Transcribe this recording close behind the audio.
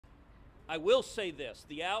I will say this,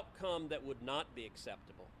 the outcome that would not be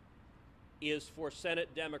acceptable is for Senate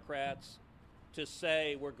Democrats to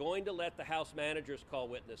say we're going to let the House managers call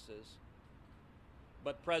witnesses,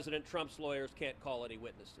 but President Trump's lawyers can't call any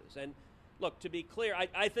witnesses. And look, to be clear,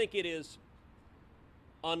 I think it is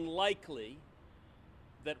unlikely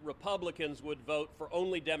that Republicans would vote for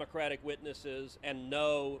only Democratic witnesses and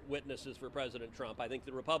no witnesses for President Trump. I think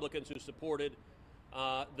the Republicans who supported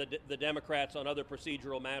the Democrats on other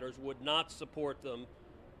procedural matters would not support them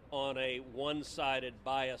on a one-sided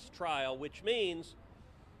biased trial, which means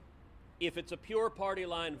if it's a pure party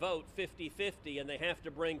line vote, 50-50, and they have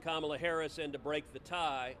to bring Kamala Harris in to break the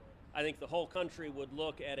tie, I think the whole country would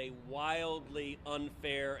look at a wildly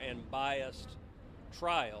unfair and biased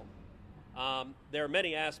trial. There are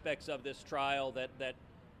many aspects of this trial that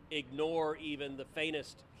ignore even the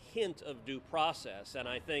faintest hint of due process, and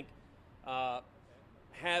I think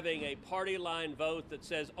having a party line vote that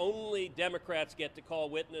says only Democrats get to call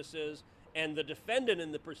witnesses and the defendant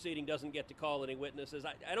in the proceeding doesn't get to call any witnesses,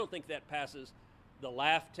 I don't think that passes the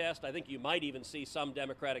laugh test. I think you might even see some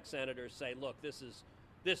Democratic senators say, look, this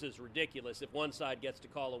is ridiculous. If one side gets to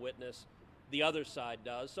call a witness, the other side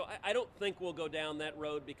does. So I don't think we'll go down that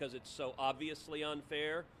road because it's so obviously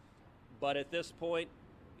unfair. But at this point,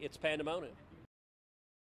 it's pandemonium.